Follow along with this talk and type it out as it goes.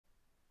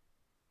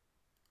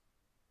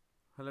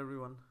Hello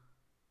everyone,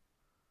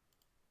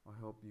 I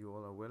hope you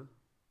all are well.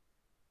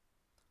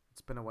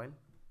 It's been a while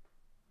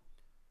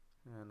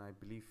and I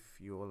believe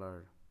you all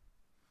are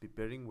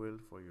preparing well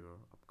for your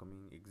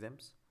upcoming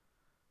exams.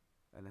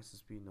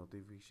 NSSB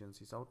notifications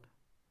is out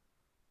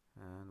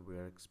and we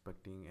are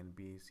expecting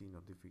NPSC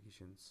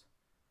notifications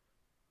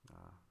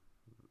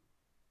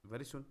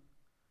very soon.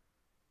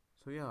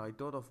 So yeah, I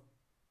thought of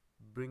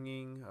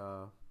bringing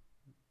a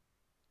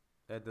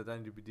data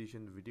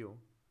interpretation video.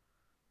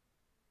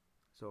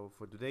 So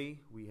for today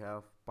we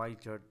have pie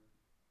chart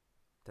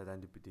data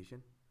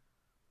interpretation.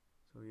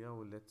 So yeah,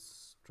 well,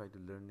 let's try to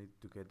learn it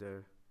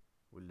together.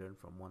 We'll learn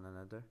from one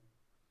another.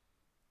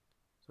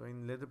 So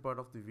in later part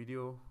of the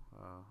video,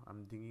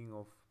 I'm thinking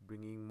of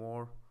bringing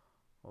more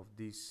of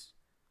this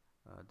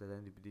data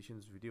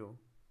interpretations video.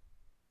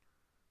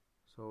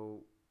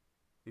 So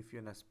if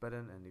you're an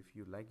aspirant and if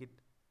you like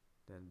it,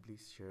 then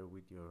please share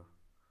with your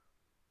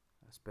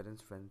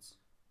aspirants friends.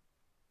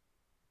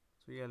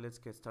 So yeah, let's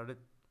get started.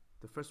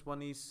 The first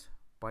one is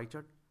pie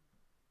chart.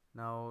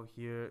 Now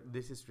here,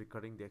 this is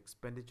recording the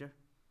expenditure.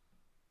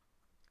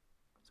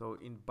 So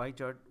in pie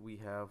chart, we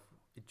have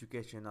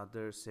education,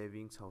 other,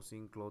 savings,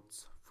 housing,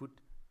 clothes, food.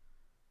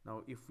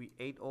 Now if we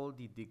add all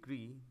the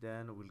degree,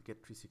 then we'll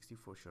get 360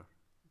 for sure,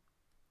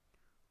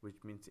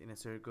 which means in a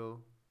circle,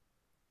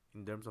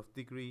 in terms of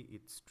degree,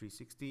 it's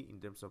 360.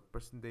 In terms of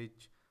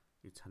percentage,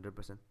 it's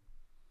 100%.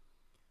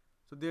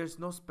 So there's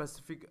no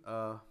specific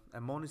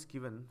amount is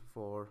given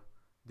for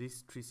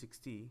this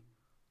 360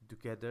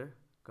 together.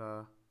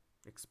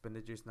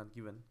 Expenditure is not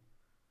given.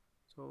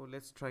 So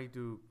let's try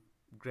to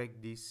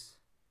grade this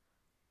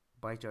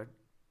pie chart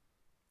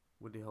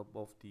with the help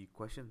of the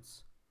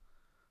questions.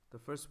 The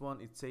first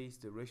one, it says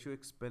the ratio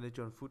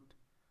expenditure on food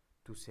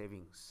to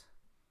savings.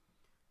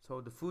 So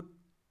the food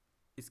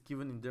is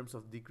given in terms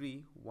of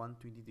degree,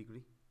 120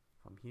 degree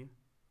from here,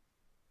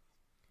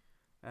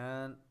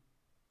 and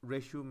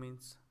ratio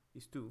means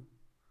is 2,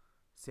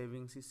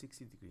 savings is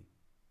 60 degree.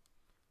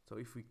 So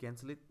if we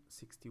cancel it,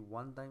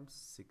 61 times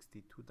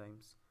 62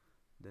 times,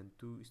 then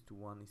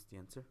 2:1 is the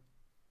answer.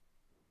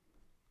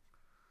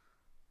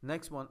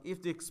 Next one,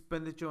 if the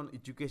expenditure on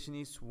education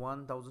is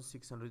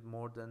 1,600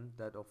 more than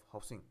that of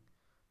housing,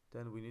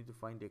 then we need to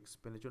find the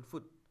expenditure on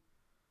food.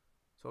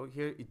 So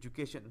here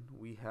education,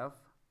 we have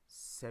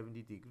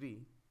 70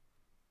 degree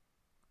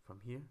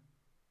from here,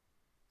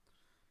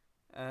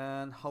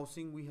 and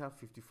housing we have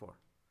 54.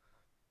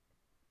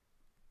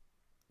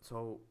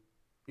 So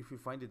if we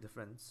find the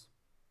difference,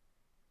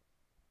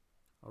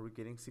 are we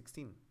getting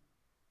 16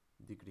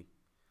 degree?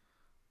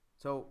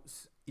 So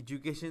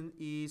education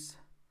is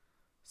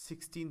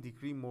 16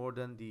 degree more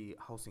than the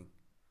housing.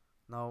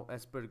 Now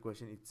as per the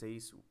question, it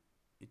says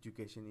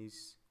education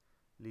is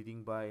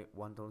leading by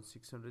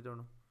 1,600 or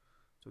no.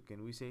 So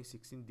can we say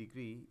 16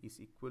 degree is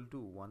equal to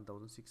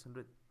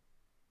 1,600?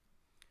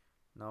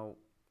 Now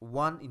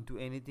 1 into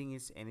anything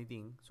is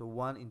anything, so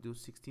 1 into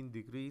 16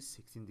 degree is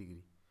 16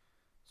 degree.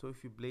 So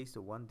if you place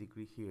the 1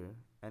 degree here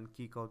and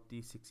kick out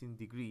the 16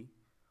 degree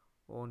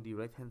on the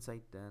right hand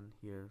side, then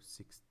here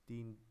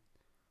 16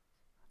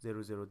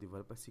 0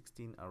 divided by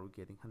 16, are we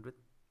getting 100?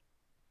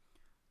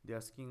 They're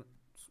asking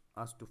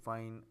us to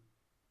find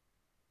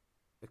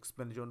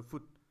expenditure on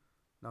food.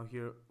 Now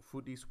here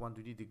food is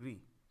 120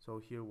 degree, so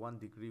here 1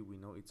 degree we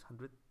know it's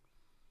 100.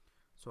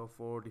 So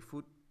for the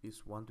food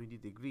is 120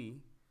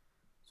 degree,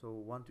 so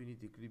 120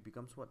 degree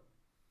becomes what?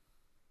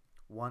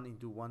 1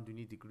 into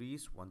 120 degree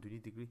is 120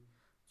 degree,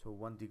 so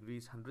 1 degree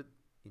is 100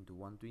 into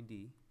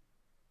 120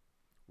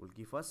 will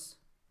give us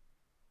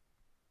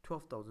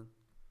 12,000.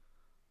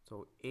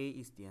 So A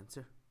is the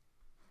answer.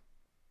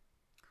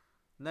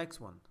 Next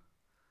one,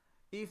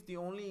 if the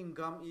only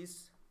income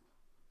is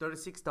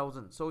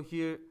 36,000, so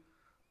here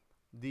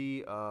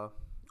the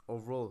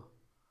overall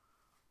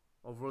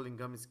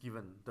income is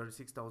given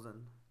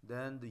 36,000,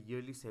 then the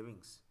yearly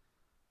savings.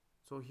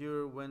 So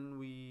here when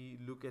we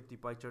look at the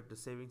pie chart, the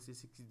savings is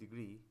 60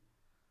 degree.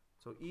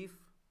 So if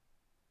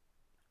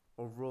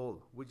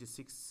overall, which is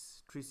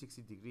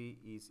 360 degree,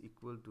 is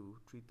equal to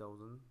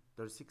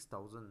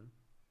 36,000,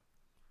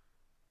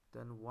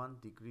 then 1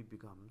 degree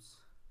becomes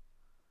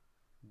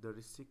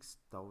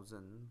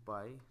 36,000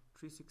 by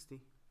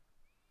 360.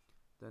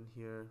 Then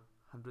here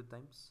 100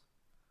 times.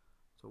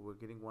 So we're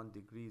getting 1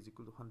 degree is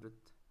equal to 100.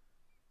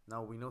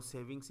 Now we know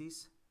savings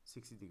is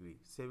 60 degree.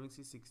 Savings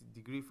is 60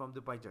 degree from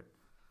the pie chart.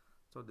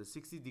 So the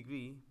 60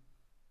 degree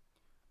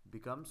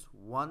becomes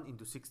 1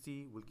 into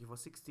 60 will give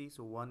us 60.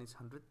 So 1 is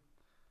 100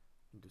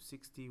 into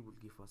 60 will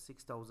give us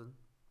 6,000.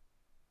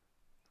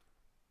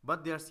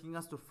 But they are asking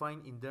us to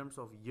find in terms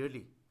of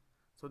yearly.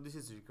 So this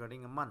is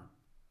regarding a month.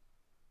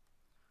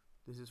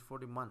 This is for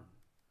the month.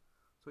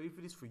 So if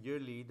it is for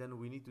yearly, then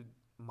we need to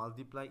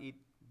multiply it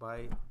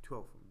by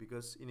 12,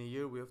 because in a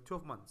year we have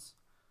 12 months.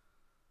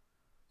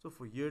 So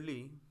for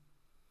yearly,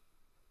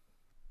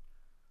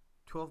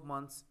 12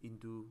 months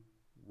into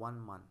 1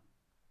 month,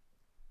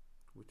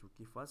 which will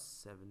give us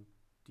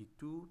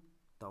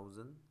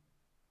 72,000.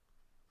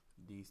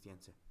 D is the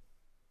answer.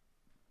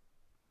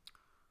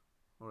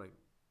 Alright.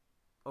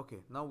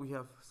 Okay, now we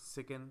have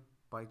second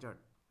pie chart.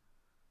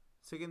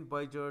 Second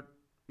pie chart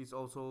is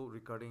also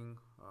regarding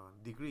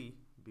degree,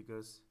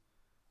 because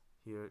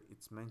here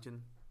it's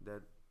mentioned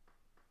that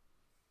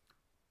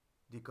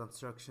the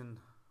construction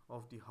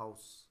of the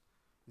house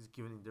is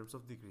given in terms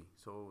of degree.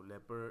 So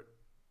leper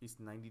is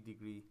 90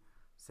 degree,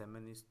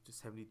 cement is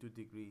 72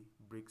 degree,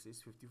 bricks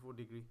is 54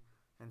 degree,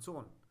 and so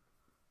on.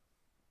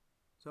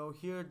 So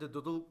here the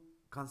total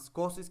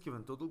cost is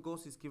given. Total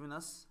cost is given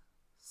as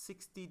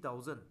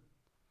 60,000,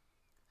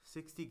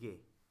 60k.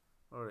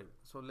 Alright,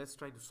 so let's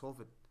try to solve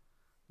it.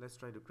 Let's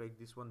try to break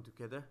this one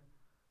together.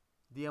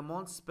 The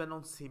amount spent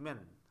on cement,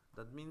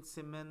 that means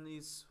cement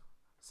is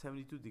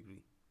 72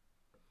 degree.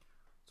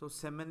 So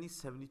cement is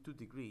 72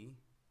 degree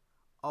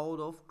out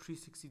of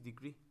 360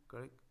 degree,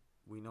 correct?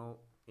 We know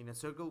in a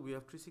circle we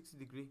have 360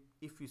 degree.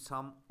 If we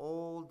sum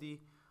all the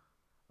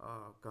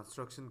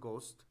construction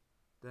cost,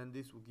 then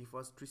this will give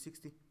us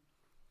 360.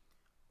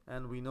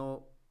 And we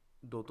know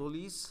total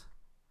is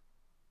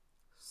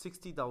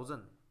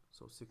 60,000.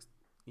 So 6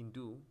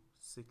 into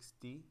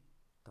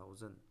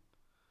 60,000.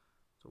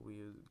 So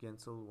we will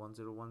cancel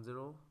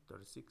 1010,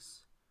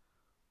 36.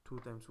 2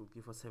 times will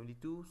give us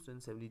 72. Then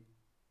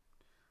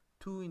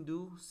 72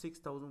 into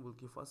 6,000 will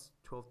give us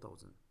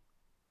 12,000.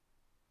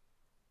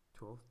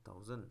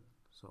 12,000.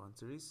 So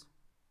answer is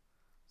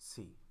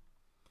C.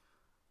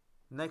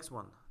 Next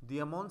one. The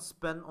amount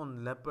spent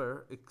on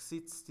leper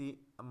exceeds the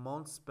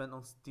amount spent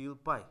on steel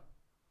pie.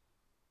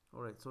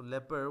 Alright, so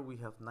leper we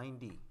have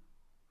 90.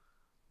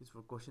 This is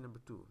for question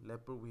number 2.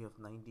 Leper we have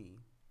 90.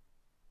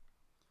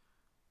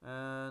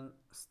 And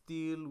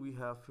steel we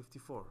have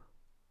 54.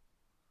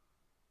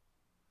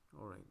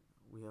 Alright,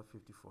 we have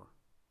 54.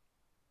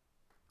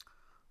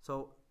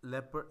 So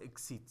leper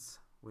exceeds.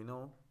 We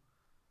know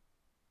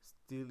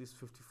steel is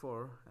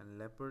 54 and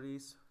leper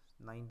is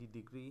 90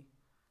 degree.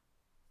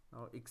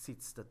 Now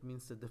exceeds, that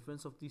means the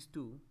difference of these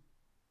two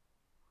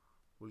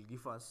will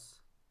give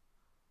us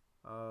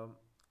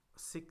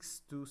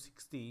 6 to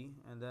 60,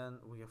 and then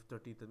we have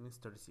 30, that means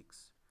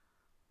 36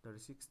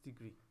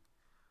 degree.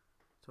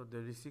 So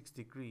 36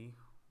 degree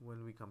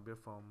when we compare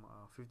from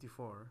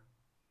 54,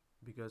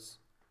 because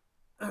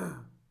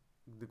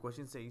the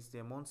question says the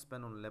amount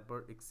spent on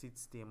leper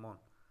exceeds the amount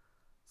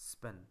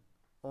spent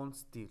on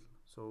steel.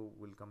 So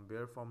we'll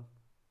compare from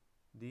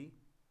the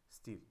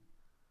steel.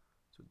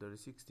 So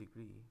 36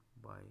 degree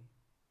by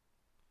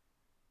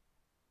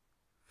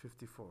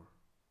 54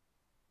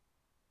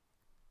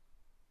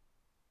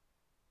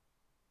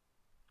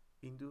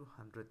 into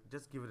 100.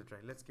 Just give it a try.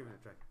 Let's give it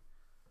a try.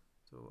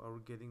 So are we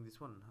getting this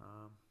one?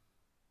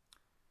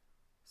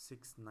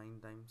 6 9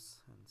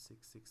 times and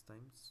 6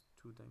 times,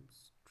 2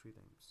 times, 3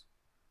 times.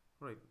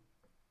 Right.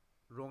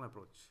 Wrong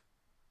approach.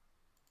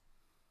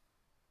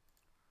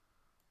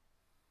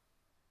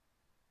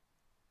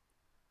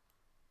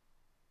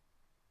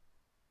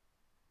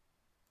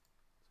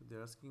 So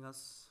they're asking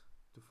us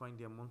to find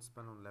the amount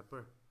spent on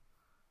leper.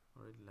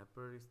 Alright,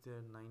 leper is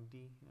there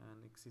 90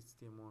 and exceeds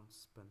the amount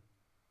spent.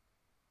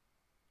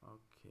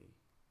 Okay,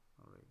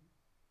 alright.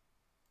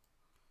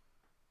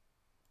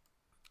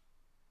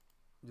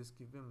 Just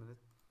give me a minute.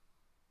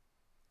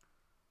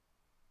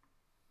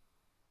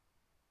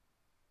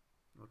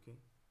 Okay.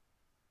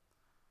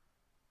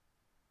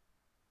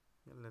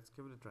 Yeah, let's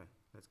give it a try.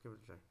 Let's give it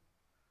a try.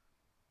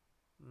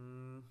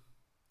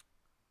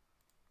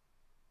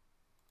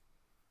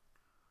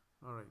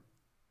 Alright.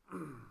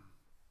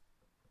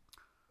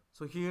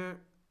 So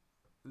here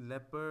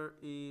leper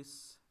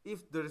is,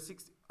 if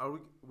 36,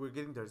 we're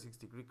getting 36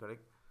 degree,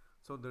 correct?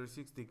 So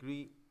 36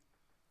 degree,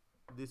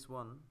 this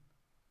one,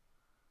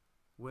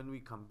 when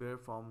we compare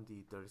from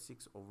the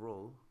 36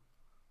 overall,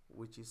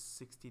 which is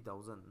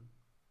 60,000,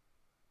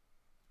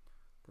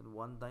 then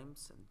 1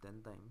 times and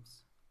 10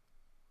 times,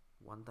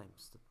 1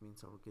 times, that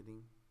means we're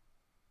getting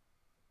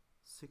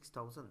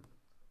 6,000.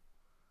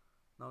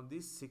 Now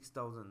this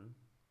 6,000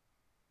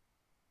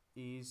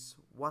 is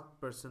what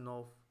percent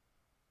of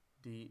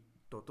the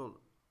total,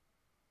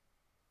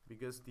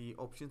 because the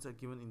options are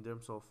given in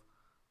terms of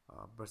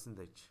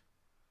percentage.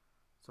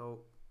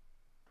 So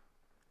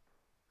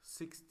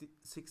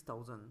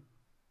 6,000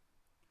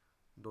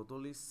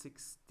 total is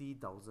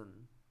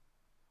 60,000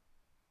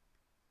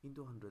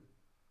 into 100.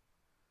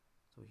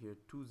 So here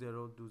 20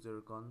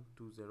 gone,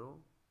 20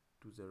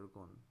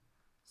 gone,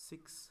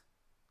 6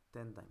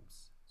 10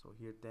 times. So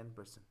here 10%.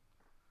 So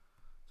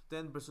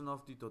 10%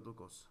 of the total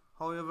cost.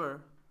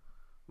 However,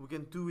 we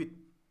can do it,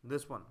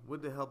 this one,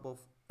 with the help of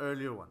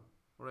earlier one.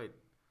 Right,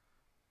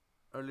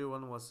 earlier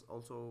one was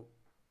also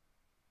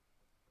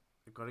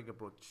a correct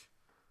approach.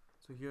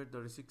 So here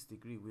 36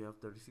 degree, we have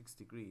 36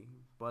 degree,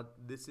 but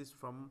this is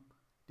from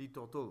the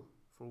total,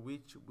 for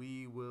which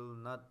we will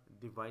not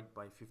divide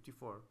by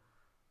 54,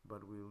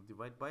 but we will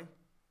divide by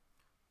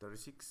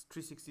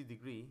 360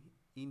 degree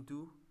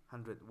into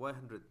 100. Why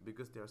 100?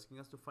 Because they are asking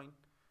us to find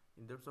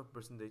in terms of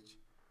percentage.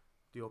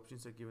 The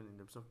options are given in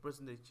terms of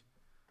percentage.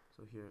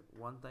 So here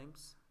 1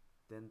 times,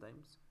 10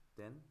 times,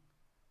 10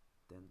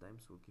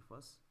 times will give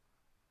us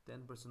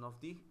 10% of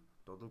the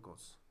total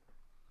cost.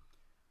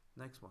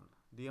 Next one,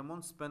 The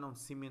amount spent on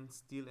cement,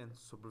 steel and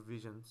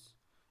supervisions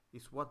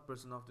is what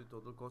percent of the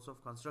total cost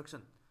of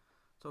construction?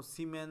 So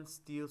cement,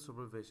 steel,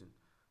 supervision.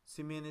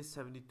 Cement is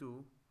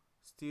 72,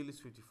 steel is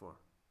 54.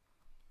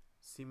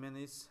 Cement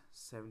is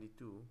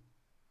 72,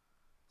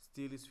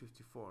 steel is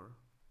 54,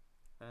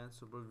 and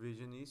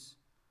supervision is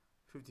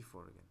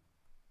 54 again.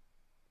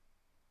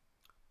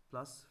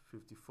 Plus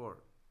 54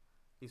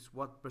 is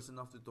what percent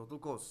of the total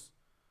cost?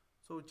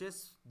 So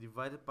just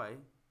divide it by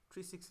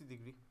 360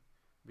 degree,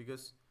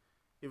 because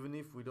even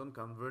if we don't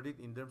convert it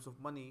in terms of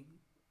money,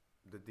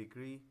 the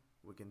degree,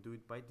 we can do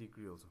it by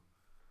degree also.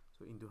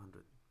 So into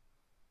 100.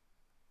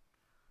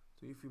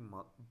 So if we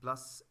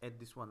plus add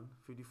this one,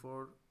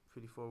 54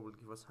 will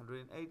give us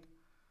 108.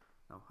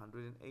 Now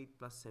 108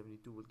 plus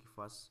 72 will give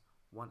us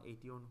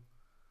 180 on.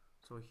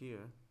 So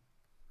here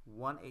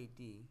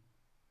 180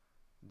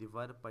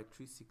 divided by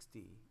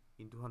 360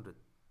 into 100.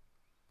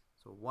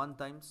 So 1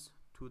 times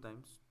 2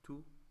 times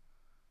 2,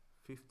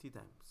 50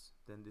 times.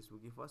 Then this will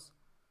give us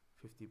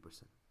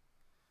 50%.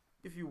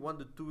 If you want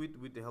to do it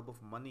with the help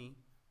of money,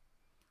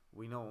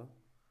 we know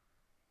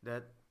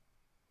that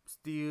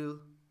steel,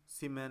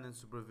 cement and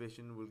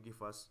supervision will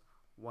give us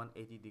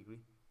 180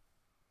 degree.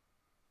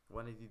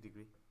 180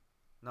 degree.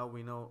 Now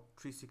we know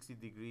 360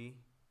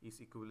 degree is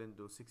equivalent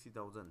to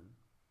 60,000.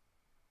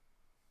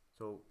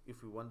 So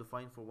if we want to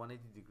find for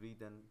 180 degree,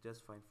 then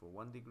just find for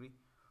 1 degree.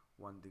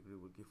 1 degree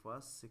will give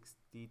us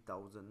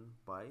 60,000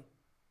 by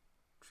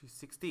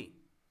 360.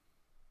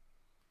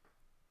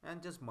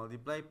 And just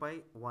multiply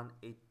by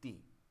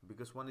 180,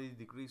 because 180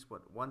 degrees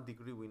what? 1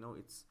 degree we know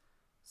it's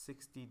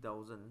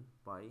 60,000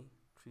 by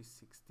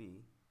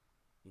 360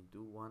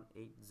 into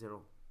 180.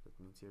 That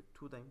means here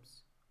 2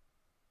 times.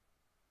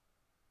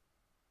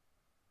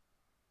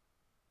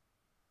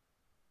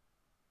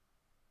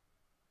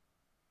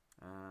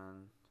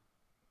 And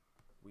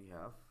we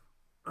have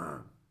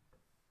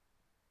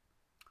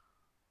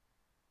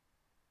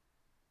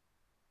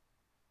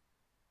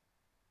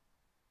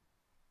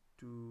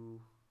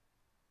two.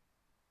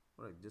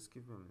 Alright, just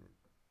give me a minute.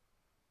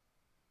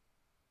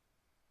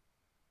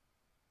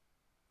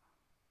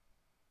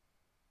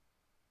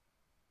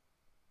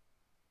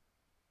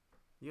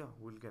 Yeah,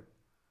 we'll get.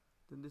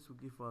 Then this will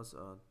give us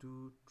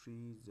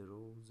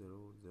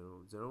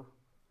 230,000.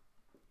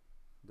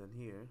 Then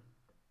here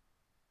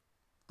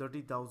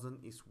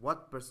 30,000 is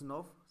what percent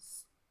of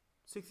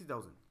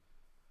 60,000?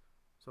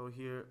 So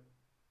here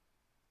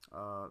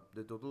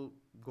the total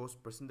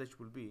cost percentage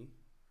will be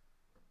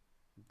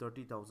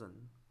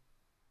 30,000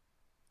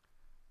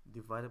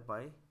 divided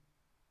by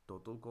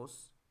total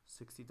cost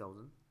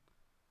 60,000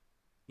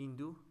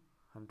 into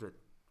 100.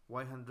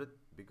 Why 100?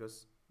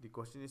 Because the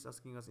question is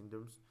asking us in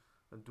terms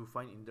to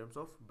find in terms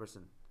of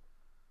percent.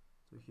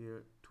 So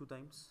here 2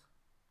 times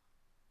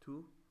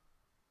 2,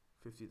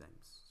 50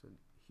 times. So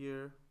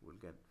here we'll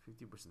get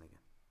 50% again.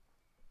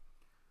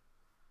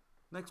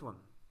 Next one,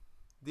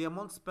 the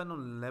amount spent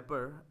on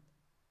labor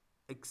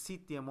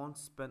exceed the amount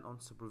spent on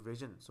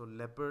supervision. So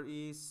labor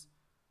is,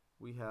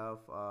 we have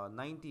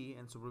 90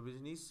 and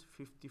supervision is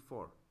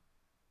 54.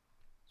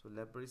 So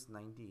labor is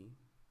 90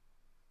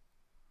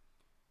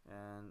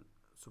 and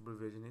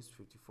supervision is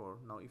 54.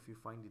 Now if you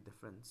find the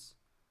difference,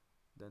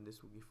 then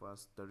this will give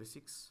us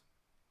 36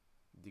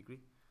 degree.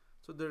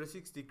 So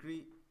 36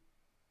 degree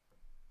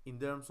in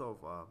terms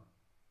of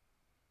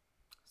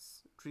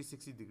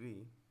 360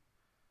 degree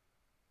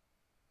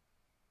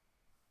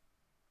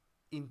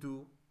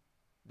into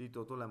the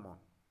total amount,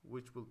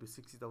 which will be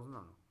 60,000.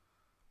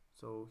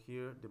 So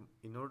here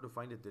in order to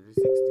find the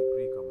 36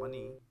 degree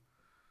money,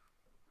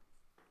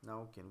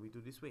 now can we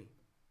do this way?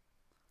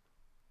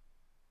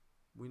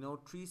 We know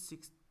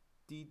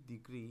 360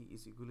 degree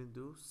is equivalent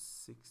to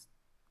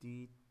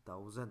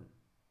 60,000.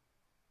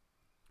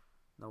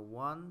 Now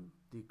 1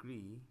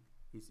 degree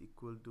is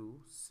equal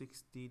to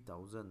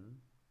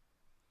 60,000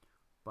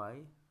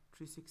 by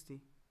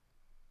 360.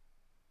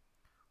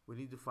 We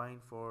need to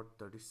find for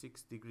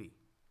 36 degree.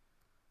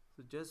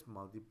 So just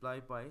multiply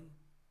by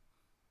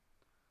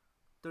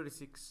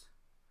 36.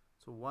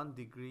 So 1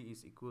 degree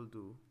is equal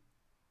to,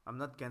 I'm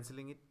not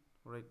cancelling it,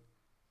 right?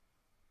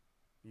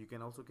 You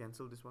can also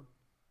cancel this one,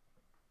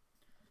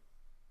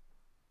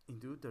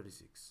 into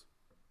 36.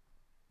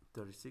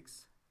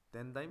 36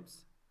 10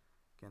 times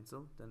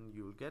cancel, then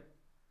you will get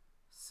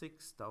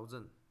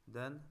 6,000.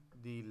 Then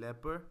the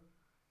labor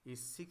is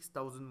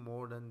 6,000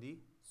 more than the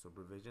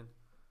supervision.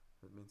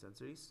 That means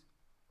answer is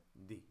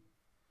D.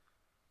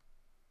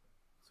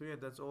 So yeah,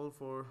 that's all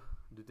for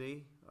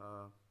today.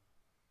 I'll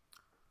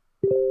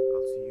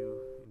see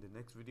you in the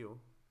next video.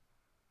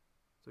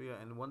 So yeah,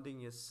 and one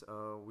thing is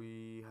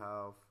we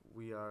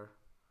are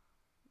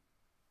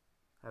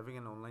having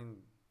an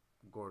online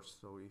course.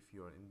 So if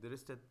you are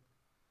interested,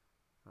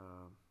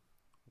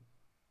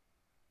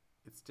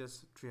 it's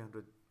just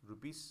 300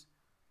 rupees,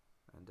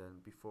 and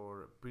then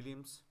before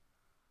prelims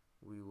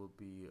we will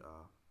be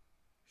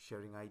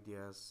sharing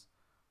ideas.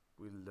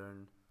 We'll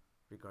learn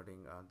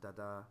regarding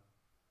data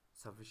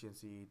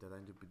sufficiency, data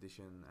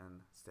interpretation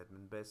and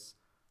statement based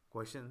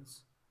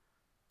questions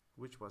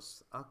which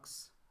was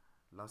asked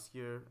last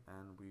year,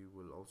 and we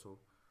will also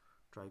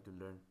try to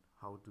learn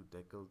how to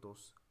tackle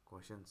those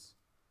questions.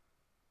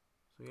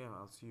 So yeah,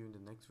 I'll see you in the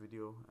next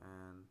video,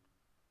 and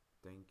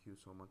thank you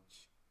so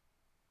much.